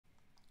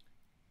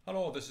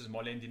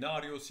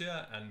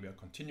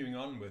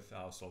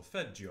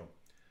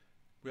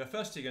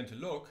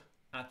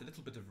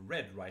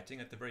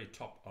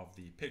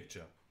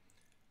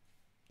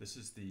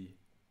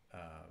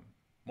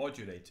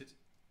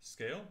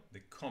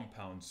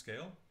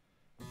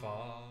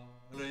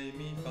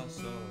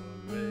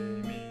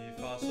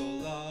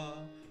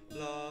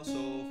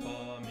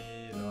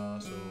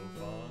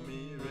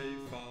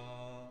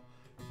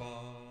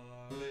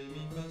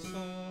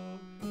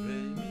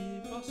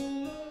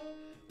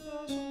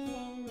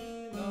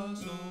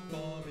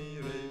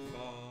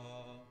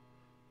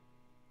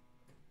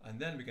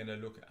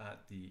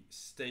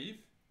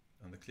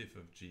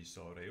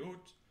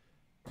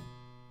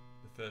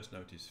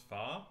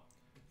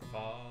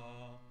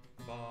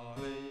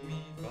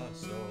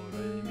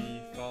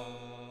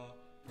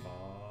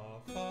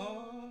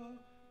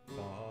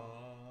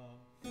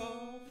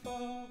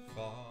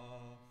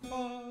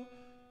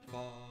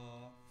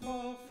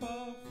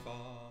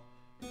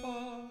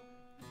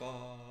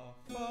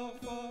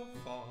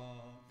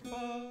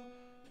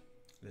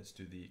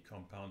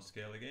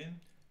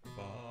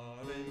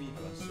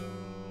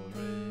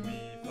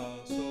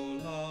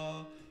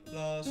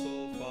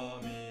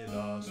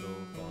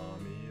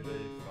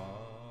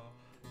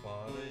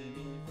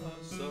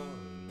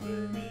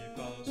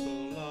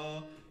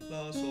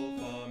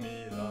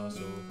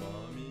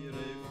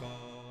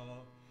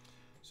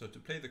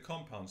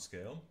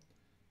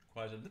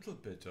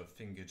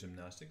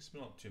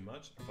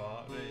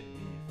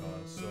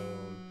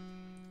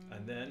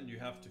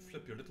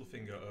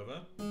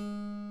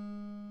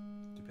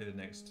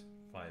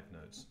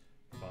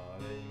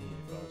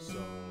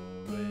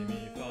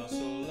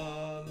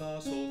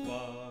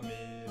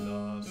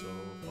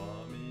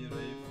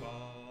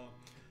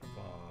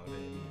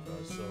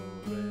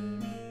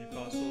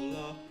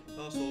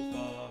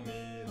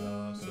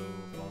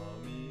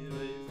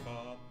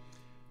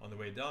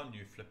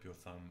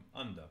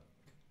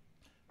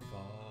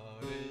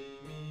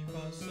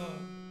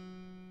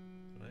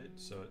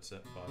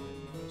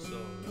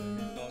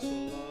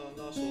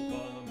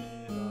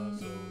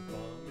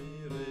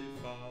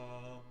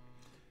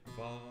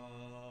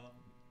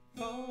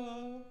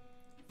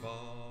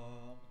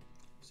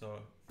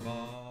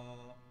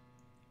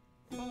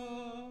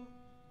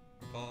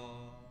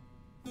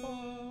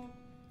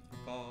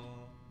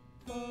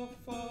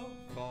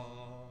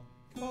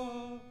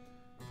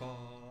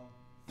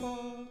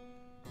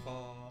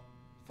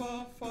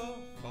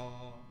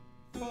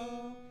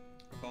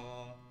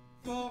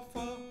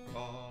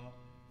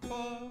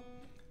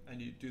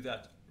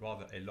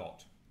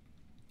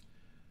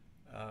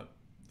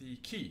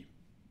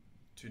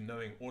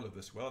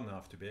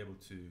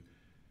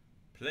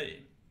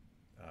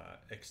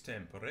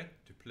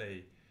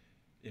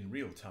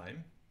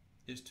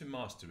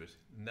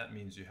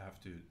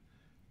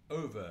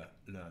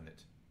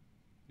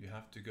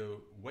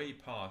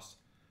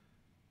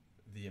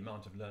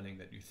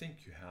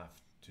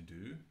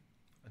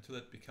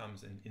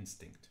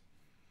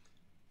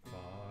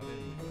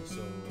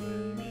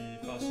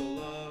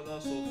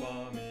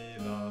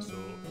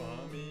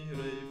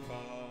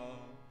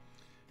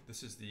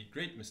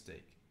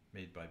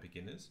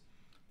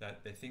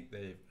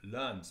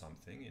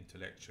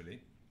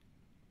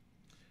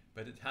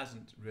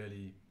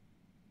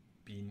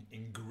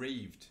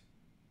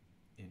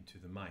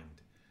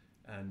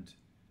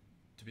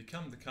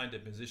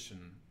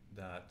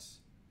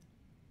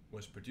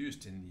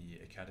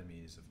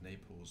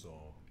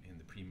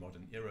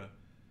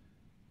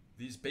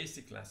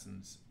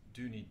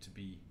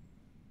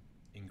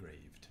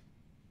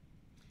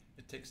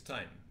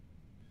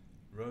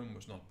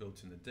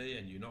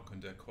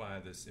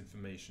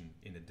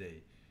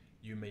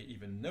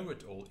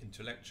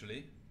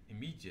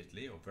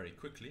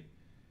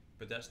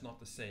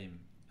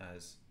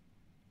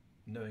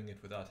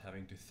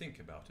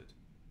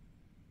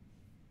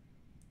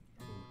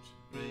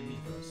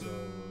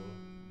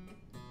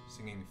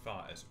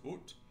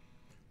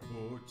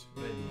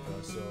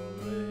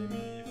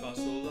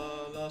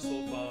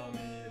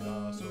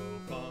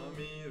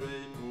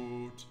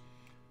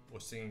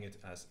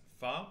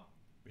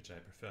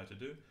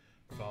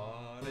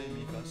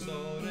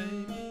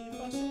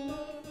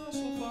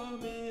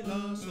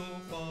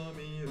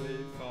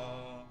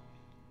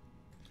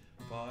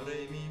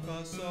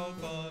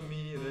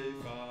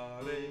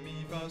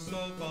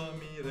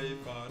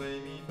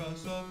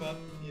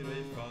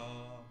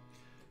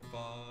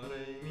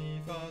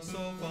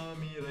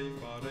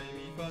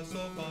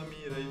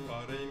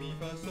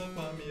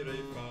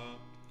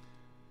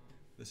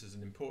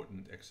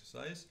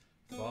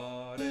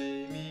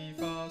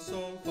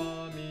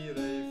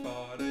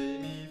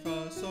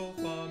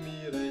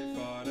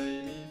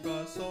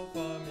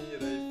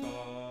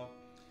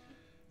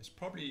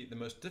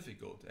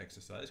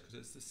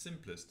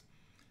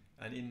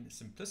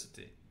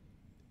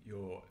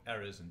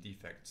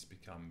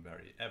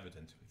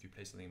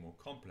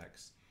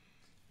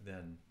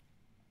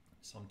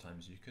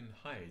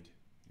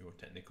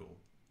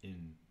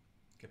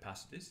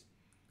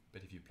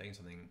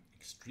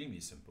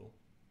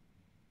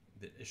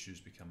the issues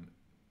become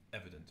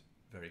evident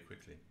very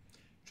quickly.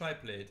 Try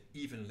play it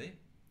evenly,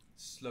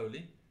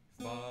 slowly.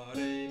 Fa,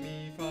 re,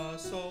 mi, fa,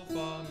 sol,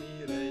 fa,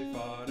 mi, re,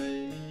 fa,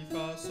 re, mi,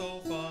 fa, sol,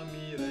 fa,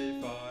 mi,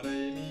 re, fa,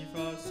 re, mi,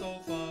 fa, sol,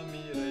 fa,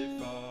 mi, re,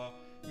 fa,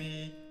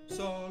 mi,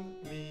 sol,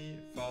 mi,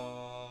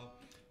 fa.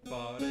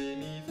 Fa, re,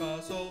 mi,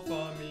 fa, sol,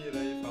 fa, mi,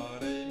 re, fa,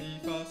 re, mi,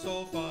 fa,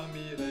 sol, fa,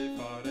 mi, re,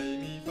 fa, re,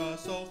 mi, fa,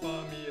 sol,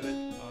 fa, mi, re,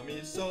 fa,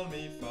 mi, sol,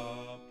 mi,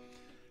 fa.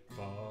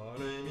 Fa,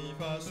 re, mi,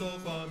 fa, sol,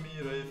 fa, mi,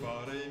 re,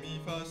 fa, re, mi,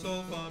 fa,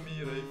 sol, fa,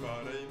 mi, re,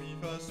 fa, re, mi,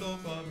 fa, sol,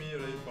 fa, mi,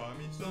 re, fa,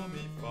 mi, sol,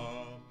 mi,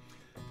 fa.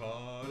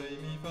 Fa, re,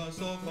 mi, fa,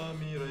 sol, fa,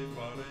 mi, re,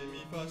 fa, re,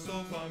 mi, fa,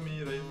 sol, fa, mi,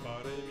 re,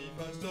 fa, re, mi,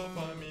 fa, sol,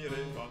 fa, mi,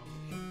 re, fa,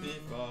 mi,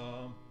 fa.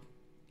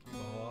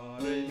 Fa,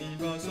 re, mi,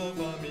 fa, sol,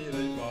 fa, mi,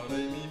 re, fa,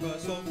 re, mi, fa,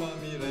 sol, fa,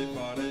 mi, re,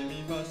 fa, re,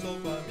 mi, fa, sol,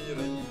 fa, mi,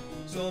 re,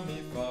 sol, mi,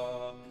 fa.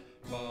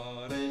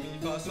 Fa, re, mi,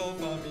 fa, sol,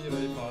 fa, mi,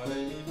 re, fa, re,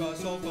 mi, fa,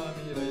 sol, fa,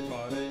 mi, re,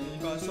 fa, re, mi,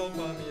 fa, sol,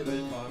 fa, mi, re,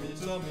 fa, mi,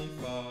 sol, mi,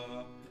 fa.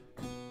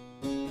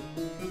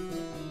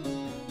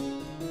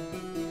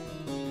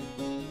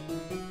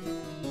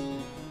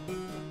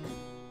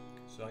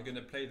 So I'm going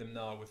to play them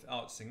now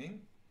without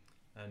singing,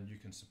 and you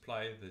can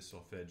supply the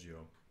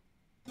solfeggio.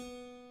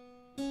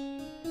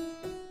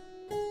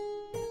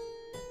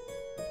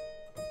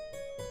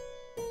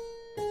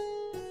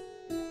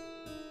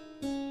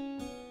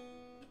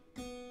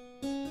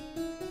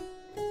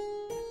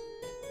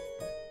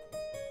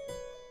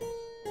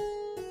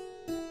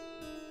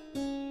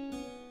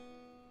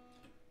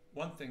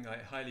 One thing I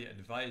highly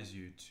advise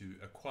you to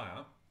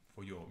acquire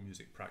for your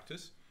music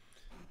practice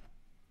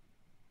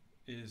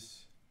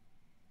is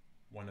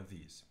one of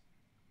these.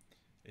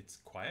 It's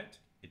quiet,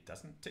 it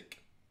doesn't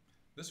tick.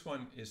 This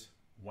one is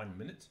 1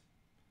 minute.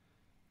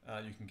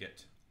 You can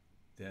get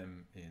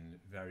them in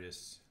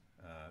various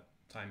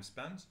time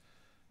spans,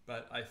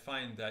 but I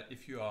find that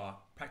if you are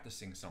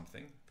practicing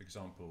something, for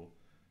example,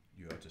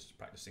 you are just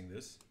practicing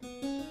this,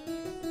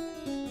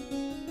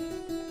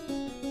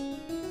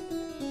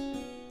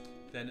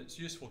 then it's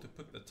useful to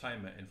put the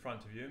timer in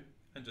front of you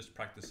and just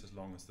practice as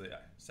long as the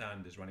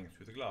sound is running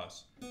through the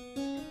glass.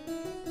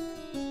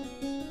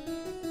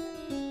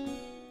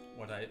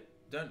 What I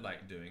don't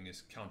like doing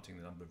is counting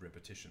the number of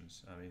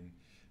repetitions. I mean,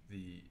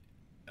 the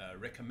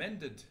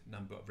recommended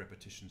number of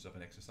repetitions of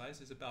an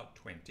exercise is about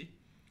 20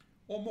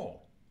 or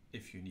more.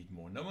 If you need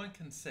more, no one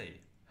can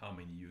say how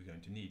many you're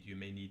going to need. You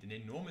may need an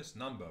enormous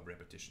number of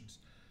repetitions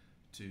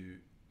to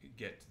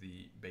get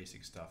the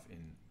basic stuff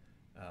in.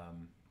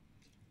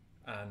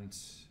 And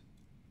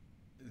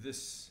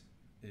this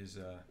is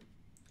a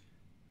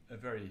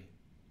very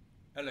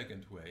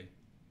elegant way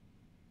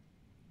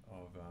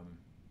of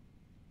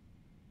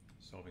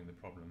solving the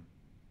problem.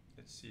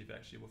 Let's see if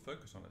actually we'll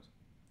focus on it.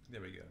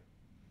 There we go.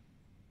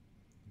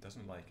 It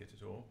doesn't like it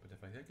at all, but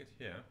if I take it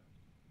here,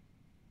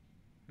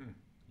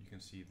 you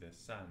can see the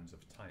sands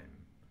of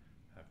time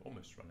have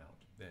almost run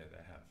out. There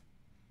they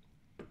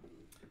have.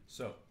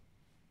 So,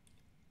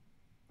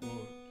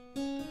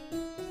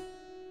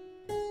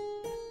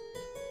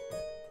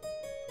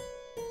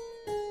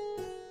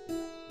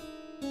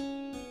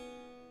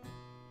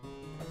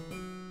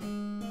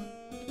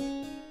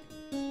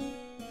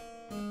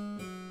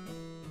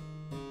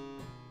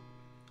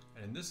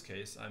 in this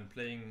case, I'm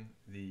playing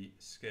the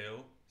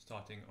scale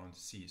starting on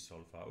C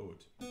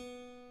solfaut.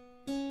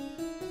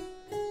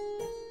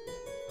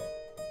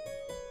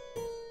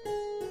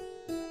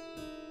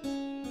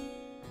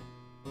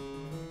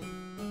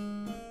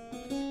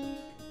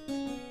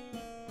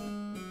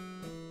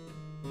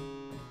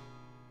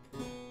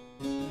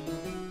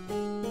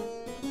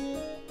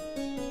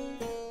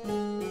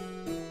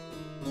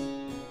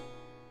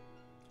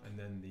 And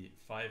then the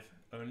 5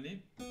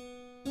 only.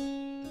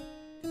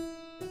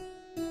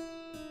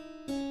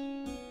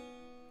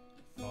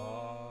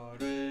 Fa,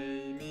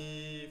 re,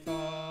 mi,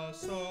 fa,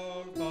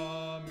 sol,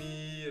 fa,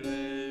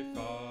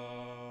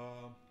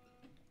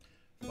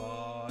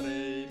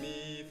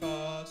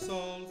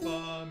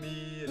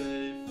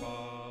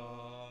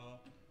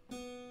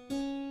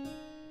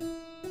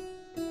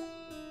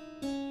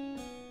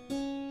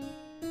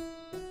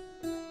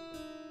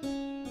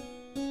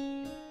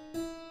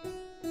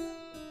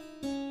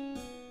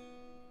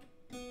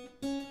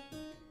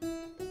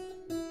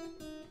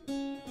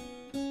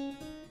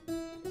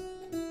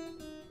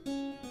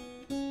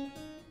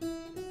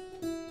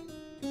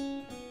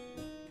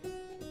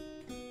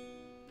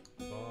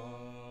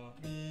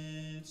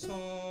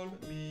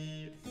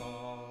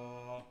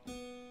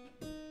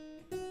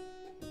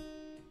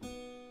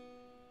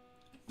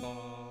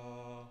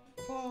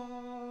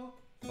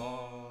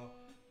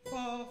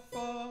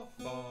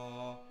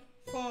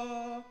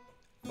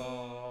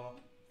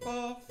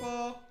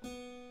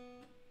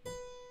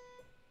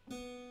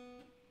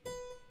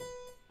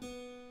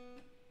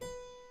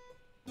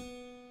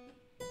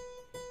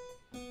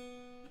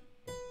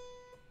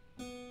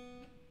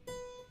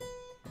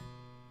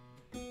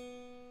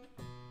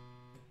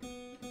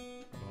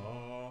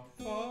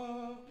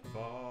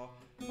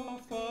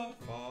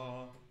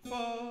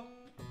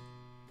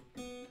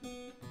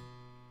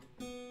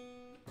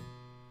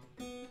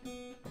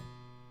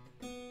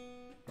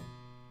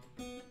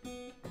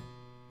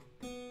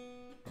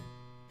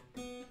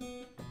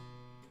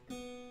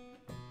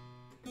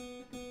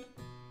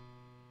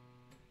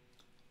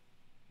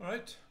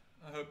 Alright,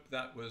 I hope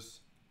that was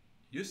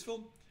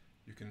useful.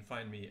 You can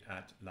find me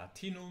at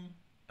Latinum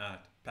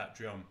at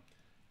Patreon.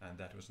 And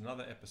that was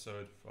another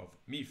episode of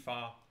Mi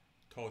Fa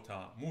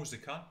Tota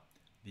Musica,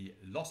 the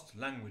lost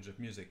language of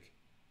music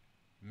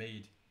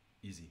made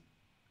easy.